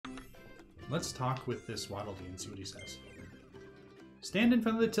let's talk with this Waddle Dee and see what he says. Stand in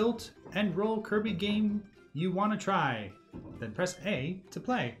front of the tilt and roll Kirby game you want to try. Then press A to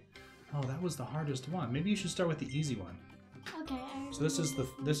play. Oh, that was the hardest one. Maybe you should start with the easy one. Okay. So this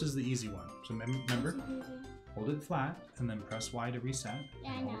is the easy one. So remember, hold it flat and then press Y to reset.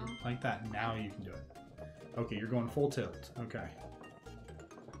 Yeah, I know. Like that. Now you can do it. Okay, you're going full tilt. Okay.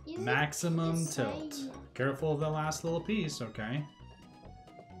 Use Maximum it tilt. side. Careful of the last little piece. Okay.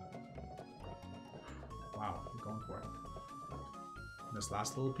 Wow, you're going for it. This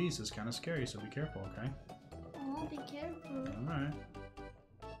last little piece is kind of scary, so be careful. Okay. Oh, be careful. All right.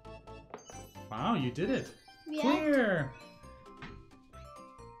 Wow, you did it. Yeah. Clear.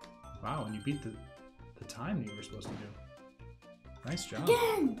 Wow, and you beat the time that you were supposed to do. Nice job.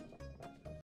 Again.